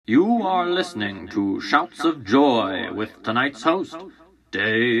You are listening to Shouts of Joy with tonight's host,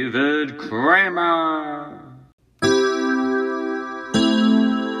 David Kramer.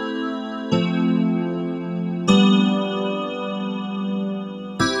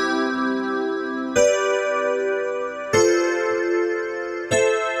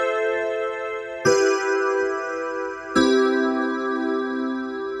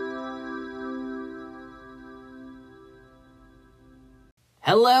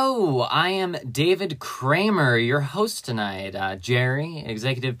 Hello, I am David Kramer, your host tonight. Jerry,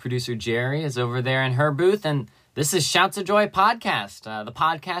 executive producer Jerry, is over there in her booth, and this is Shouts of Joy podcast, the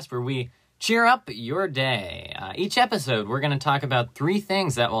podcast where we cheer up your day. Each episode, we're going to talk about 3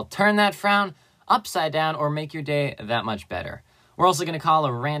 things that will turn that frown upside down or make your day that much better. We're also going to call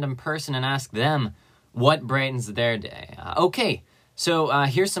a random person and ask them what brightens their day. So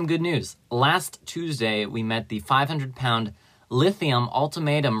here's some good news. Last Tuesday, we met the 500-pound lithium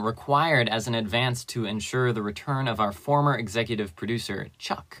ultimatum required as an advance to ensure the return of our former executive producer,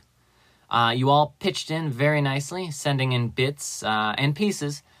 Chuck. You all pitched in very nicely, sending in bits and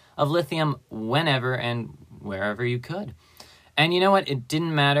pieces of lithium whenever and wherever you could. And you know what? It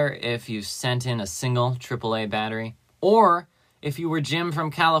didn't matter if you sent in a single AAA battery, or if you were Jim from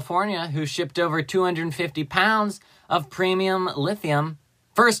California who shipped over 250 pounds of premium lithium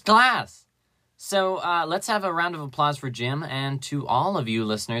first class. So let's have a round of applause for Jim and to all of you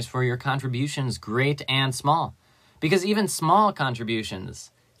listeners for your contributions, great and small. Because even small contributions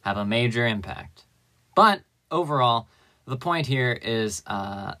have a major impact. But overall, the point here is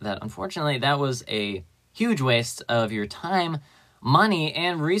that unfortunately that was a huge waste of your time, money,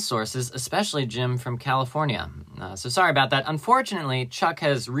 and resources, especially Jim from California. So sorry about that. Unfortunately, Chuck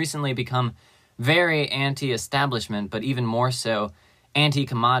has recently become very anti-establishment, but even more so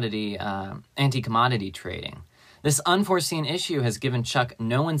anti-commodity trading. This unforeseen issue has given Chuck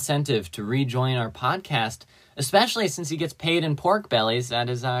no incentive to rejoin our podcast, especially since he gets paid in pork bellies at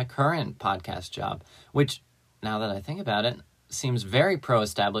his current podcast job, which, now that I think about it, seems very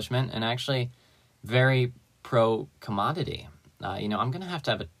pro-establishment and actually very pro-commodity. I'm going to have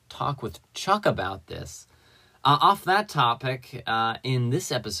a talk with Chuck about this. Off that topic, in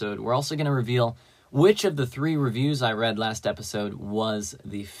this episode, we're also going to reveal which of the 3 reviews I read last episode was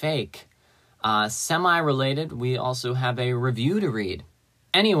the fake. Semi-related, we also have a review to read.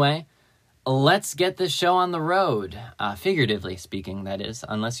 Anyway, let's get this show on the road. Figuratively speaking, that is,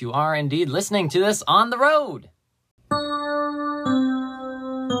 unless you are indeed listening to this on the road.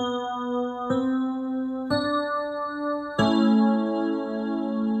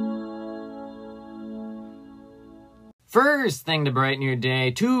 First thing to brighten your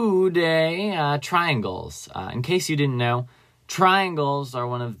day today, triangles. In case you didn't know, triangles are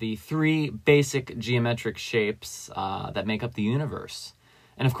one of the 3 basic geometric shapes that make up the universe.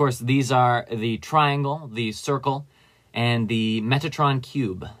 And of course, these are the triangle, the circle, and the Metatron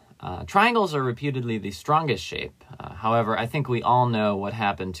cube. Triangles are reputedly the strongest shape. However, I think we all know what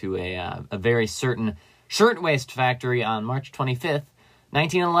happened to a very certain shirtwaist factory on March 25th,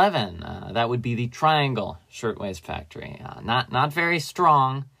 1911, that would be the Triangle Shirtwaist Factory. Not very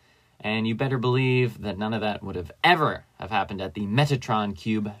strong, and you better believe that none of that would have ever have happened at the Metatron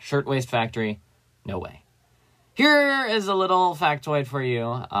Cube Shirtwaist Factory. No way. Here is a little factoid for you.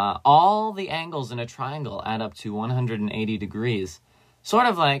 All the angles in a triangle add up to 180 degrees. Sort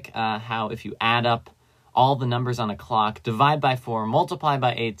of like how if you add up all the numbers on a clock, divide by 4, multiply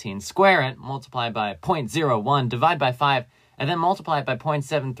by 18, square it, multiply by 0.01, divide by 5, and then multiply it by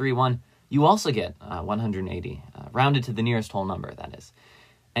 0.731, you also get 180, rounded to the nearest whole number, that is.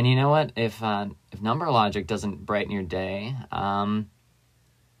 And you know what? If number logic doesn't brighten your day,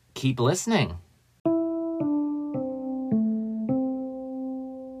 keep listening.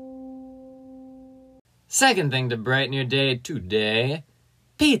 Second thing to brighten your day today,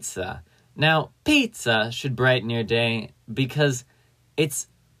 pizza. Now, pizza should brighten your day because it's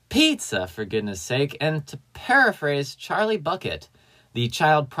pizza, for goodness sake. And to paraphrase Charlie Bucket, the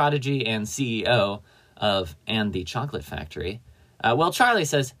child prodigy and CEO of And the Chocolate Factory, Charlie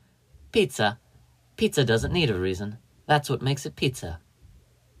says, pizza doesn't need a reason. That's what makes it pizza.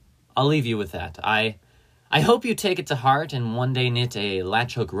 I'll leave you with that. I hope you take it to heart and one day knit a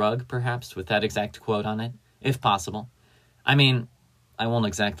latch hook rug, perhaps, with that exact quote on it, if possible. I mean, I won't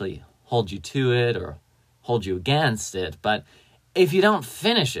exactly hold you to it or hold you against it, but if you don't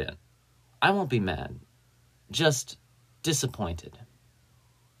finish it, I won't be mad. Just disappointed.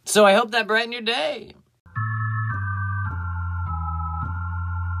 So I hope that brightened your day.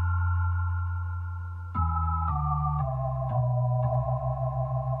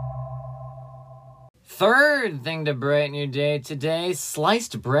 third thing to brighten your day today,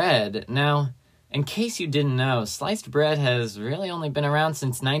 sliced bread. Now, in case you didn't know, sliced bread has really only been around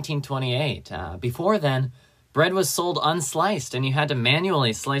since 1928. Before then, bread was sold unsliced, and you had to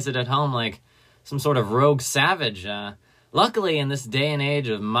manually slice it at home like some sort of rogue savage. Luckily, in this day and age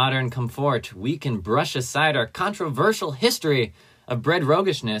of modern comfort, we can brush aside our controversial history of bread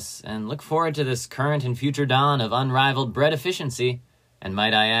roguishness and look forward to this current and future dawn of unrivaled bread efficiency, and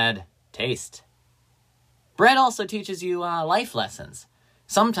might I add, taste. Bread also teaches you life lessons.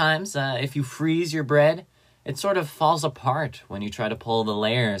 Sometimes, if you freeze your bread, it sort of falls apart when you try to pull the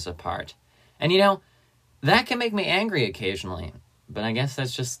layers apart. And that can make me angry occasionally. But I guess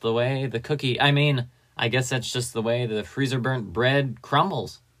that's just the way I guess that's just the way the freezer-burnt bread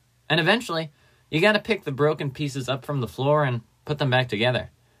crumbles. And eventually, you gotta pick the broken pieces up from the floor and put them back together.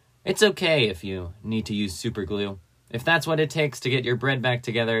 It's okay if you need to use super glue. If that's what it takes to get your bread back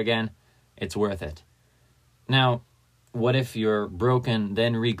together again, it's worth it. Now, what if your broken,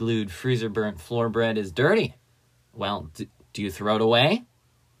 then re-glued, freezer-burnt floor bread is dirty? Well, do you throw it away?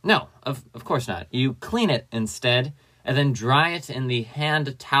 No, of course not. You clean it instead, and then dry it in the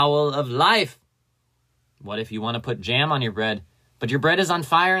hand towel of life. What if you want to put jam on your bread, but your bread is on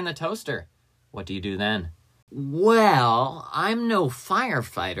fire in the toaster? What do you do then? Well, I'm no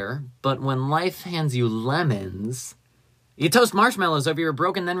firefighter, but when life hands you lemons, you toast marshmallows over your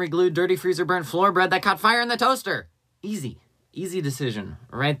broken, then re-glued, dirty, freezer-burnt floor bread that caught fire in the toaster. Easy decision,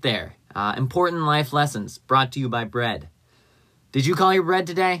 right there. Important life lessons brought to you by bread. Did you call your bread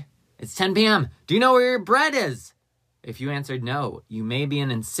today? It's 10 p.m. Do you know where your bread is? If you answered no, you may be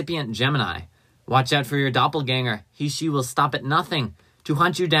an incipient Gemini. Watch out for your doppelganger. She will stop at nothing to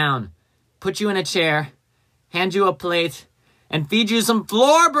hunt you down, put you in a chair, hand you a plate, and feed you some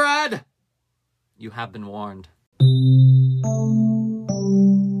floor bread. You have been warned.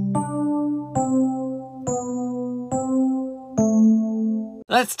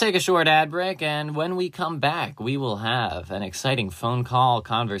 Let's take a short ad break, and when we come back, we will have an exciting phone call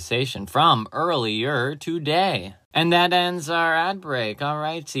conversation from earlier today. And that ends our ad break. All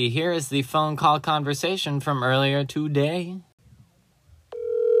righty, here is the phone call conversation from earlier today.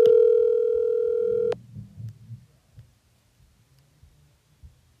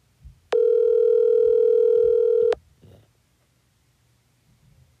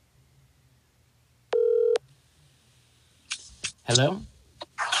 Hello?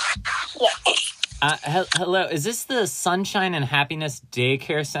 Hello, is this the Sunshine and Happiness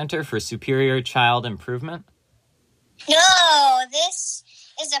Daycare Center for Superior Child Improvement? No, this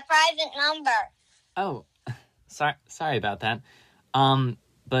is a private number. Oh, sorry about that.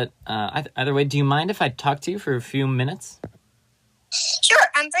 But either way, do you mind if I talk to you for a few minutes? Sure,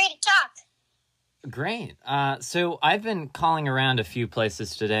 I'm free to talk. Great. So I've been calling around a few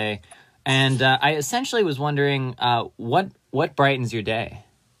places today, and I essentially was wondering what brightens your day?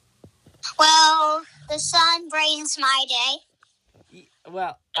 Well, the sun brightens my day.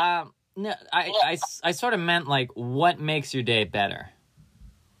 Well, no, I sort of meant, like, what makes your day better?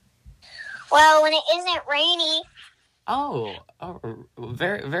 Well, when it isn't rainy. Oh,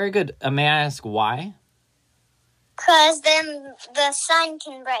 very, very good. May I ask why? Because then the sun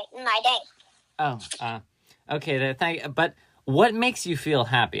can brighten my day. Oh, okay, but what makes you feel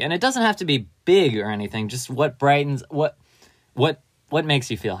happy? And it doesn't have to be big or anything, just what brightens, what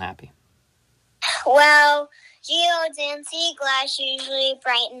makes you feel happy? Well, geodes and sea glass usually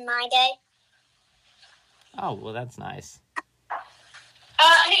brighten my day. Oh, well, that's nice.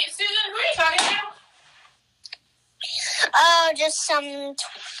 Hey, Susan, who are you talking to? Oh, just some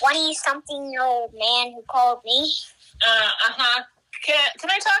 20-something-year-old man who called me. Can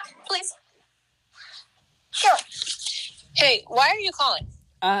I talk, please? Sure. Hey, why are you calling?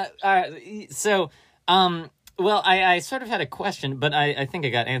 Well, I sort of had a question, but I think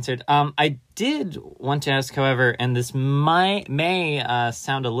it got answered. I did want to ask, however, and this may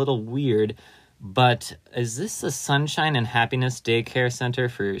sound a little weird, but is this the Sunshine and Happiness Daycare Center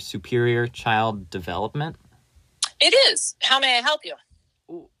for Superior Child Development? It is. How may I help you?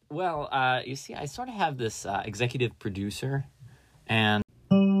 Well, you see, I sort of have this executive producer, and...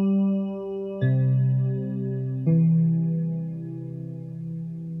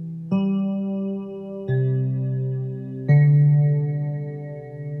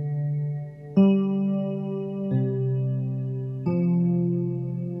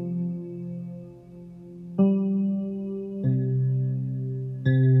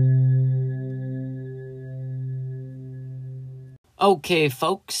 Okay,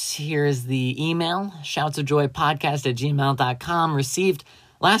 folks, here's the email, shoutsofjoypodcast@gmail.com, received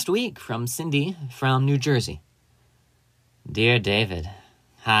last week from Cindy from New Jersey. Dear David,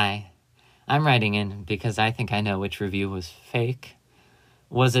 hi. I'm writing in because I think I know which review was fake.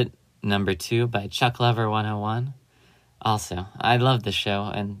 Was it number 2 by Chuck Lover 101? Also, I love the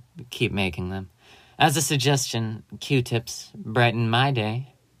show and keep making them. As a suggestion, Q-tips brighten my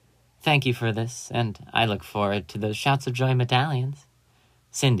day. Thank you for this, and I look forward to those Shouts of Joy medallions.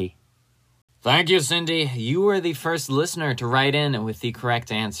 Cindy. Thank you, Cindy. You were the first listener to write in with the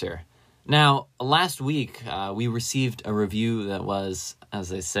correct answer. Now, last week, we received a review that was, as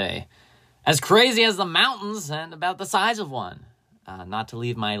they say, as crazy as the mountains and about the size of one. Not to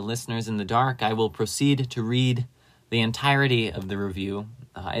leave my listeners in the dark, I will proceed to read the entirety of the review.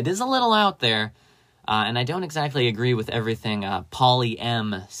 It is a little out there, and I don't exactly agree with everything Polly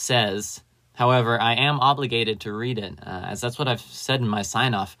M says. However, I am obligated to read it, as that's what I've said in my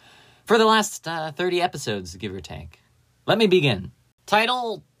sign-off for the last 30 episodes, give or take. Let me begin.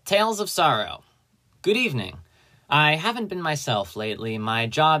 Title, Tales of Sorrow. Good evening. I haven't been myself lately. My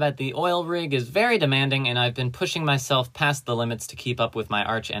job at the oil rig is very demanding, and I've been pushing myself past the limits to keep up with my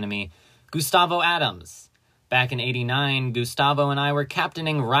arch-enemy, Gustavo Adams. Back in '89, Gustavo and I were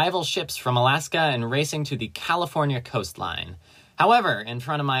captaining rival ships from Alaska and racing to the California coastline. However, in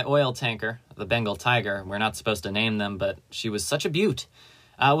front of my oil tanker, the Bengal Tiger, we're not supposed to name them, but she was such a beaut,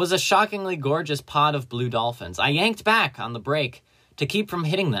 was a shockingly gorgeous pod of blue dolphins. I yanked back on the brake to keep from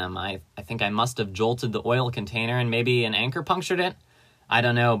hitting them. I think I must have jolted the oil container and maybe an anchor punctured it. I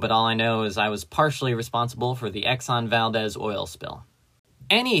don't know, but all I know is I was partially responsible for the Exxon Valdez oil spill.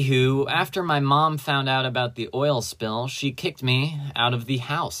 Anywho, after my mom found out about the oil spill, she kicked me out of the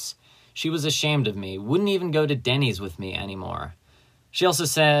house. She was ashamed of me, wouldn't even go to Denny's with me anymore. She also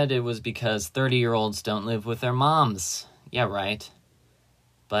said it was because 30-year-olds don't live with their moms. Yeah, right.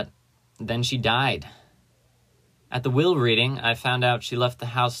 But then she died. At the will reading, I found out she left the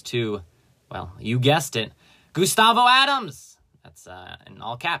house to, well, you guessed it, Gustavo Adams! That's in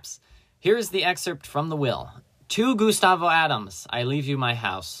all caps. Here is the excerpt from the will. To Gustavo Adams, I leave you my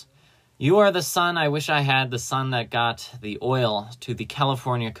house. You are the son I wish I had, the son that got the oil to the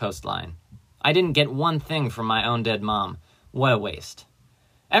California coastline. I didn't get one thing from my own dead mom. What a waste.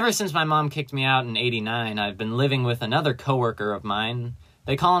 Ever since my mom kicked me out in '89, I've been living with another coworker of mine.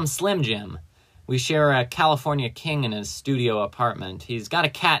 They call him Slim Jim. We share a California king in his studio apartment. He's got a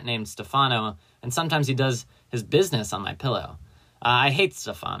cat named Stefano, and sometimes he does his business on my pillow. I hate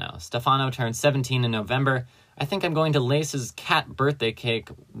Stefano. Stefano turned 17 in November. I think I'm going to lace his cat birthday cake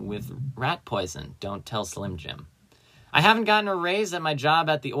with rat poison. Don't tell Slim Jim. I haven't gotten a raise at my job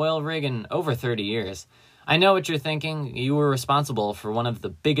at the oil rig in over 30 years. I know what you're thinking. You were responsible for one of the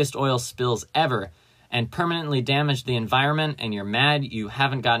biggest oil spills ever and permanently damaged the environment, and you're mad you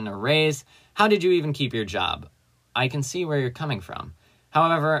haven't gotten a raise. How did you even keep your job? I can see where you're coming from.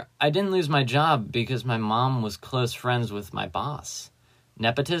 However, I didn't lose my job because my mom was close friends with my boss.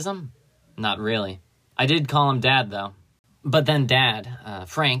 Nepotism? Not really. I did call him Dad, though. But then Dad,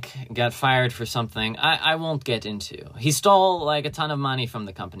 Frank, got fired for something I won't get into. He stole, like, a ton of money from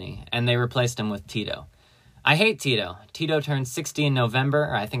the company, and they replaced him with Tito. I hate Tito. Tito turned 60 in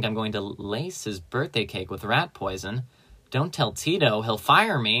November. I think I'm going to lace his birthday cake with rat poison. Don't tell Tito, he'll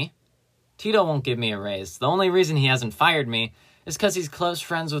fire me. Tito won't give me a raise. The only reason he hasn't fired me is because he's close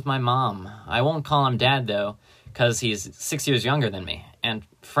friends with my mom. I won't call him Dad, though, because he's 6 years younger than me, and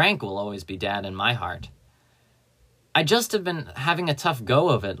Frank will always be Dad in my heart. I just have been having a tough go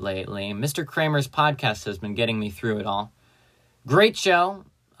of it lately. Mr. Kramer's podcast has been getting me through it all. Great show,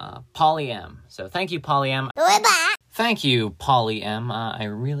 Polly M. So thank you, Polly M. Thank you, Polly M. I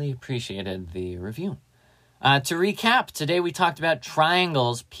really appreciated the review. To recap, today we talked about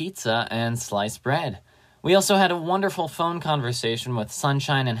triangles, pizza, and sliced bread. We also had a wonderful phone conversation with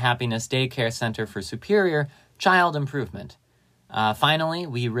Sunshine and Happiness Daycare Center for Superior Child Improvement. Finally,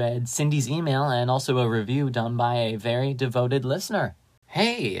 we read Cindy's email and also a review done by a very devoted listener.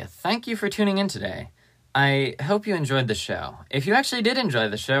 Hey, thank you for tuning in today. I hope you enjoyed the show. If you actually did enjoy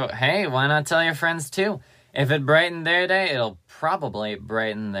the show, hey, why not tell your friends too? If it brightened their day, it'll probably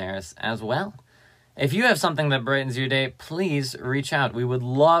brighten theirs as well. If you have something that brightens your day, please reach out. We would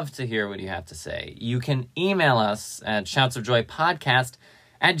love to hear what you have to say. You can email us at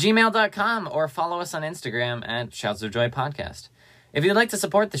shoutsofjoypodcast@gmail.com or follow us on Instagram at shoutsofjoypodcast. If you'd like to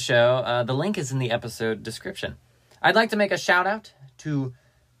support the show, the link is in the episode description. I'd like to make a shout out to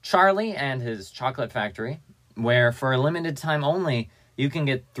Charlie and his Chocolate Factory, where for a limited time only, you can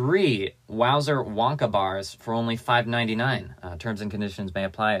get 3 Wowzer Wonka bars for only $5.99. Terms and conditions may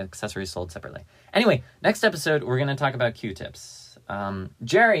apply. Accessories sold separately. Anyway, next episode, we're going to talk about Q-tips.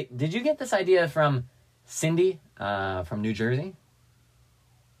 Jerry, did you get this idea from Cindy from New Jersey?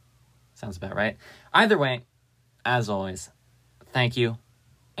 Sounds about right. Either way, as always, thank you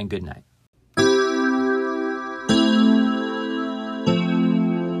and good night.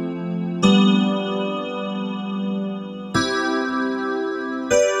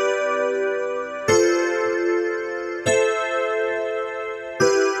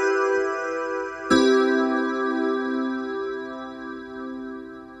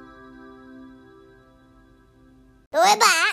 We're back.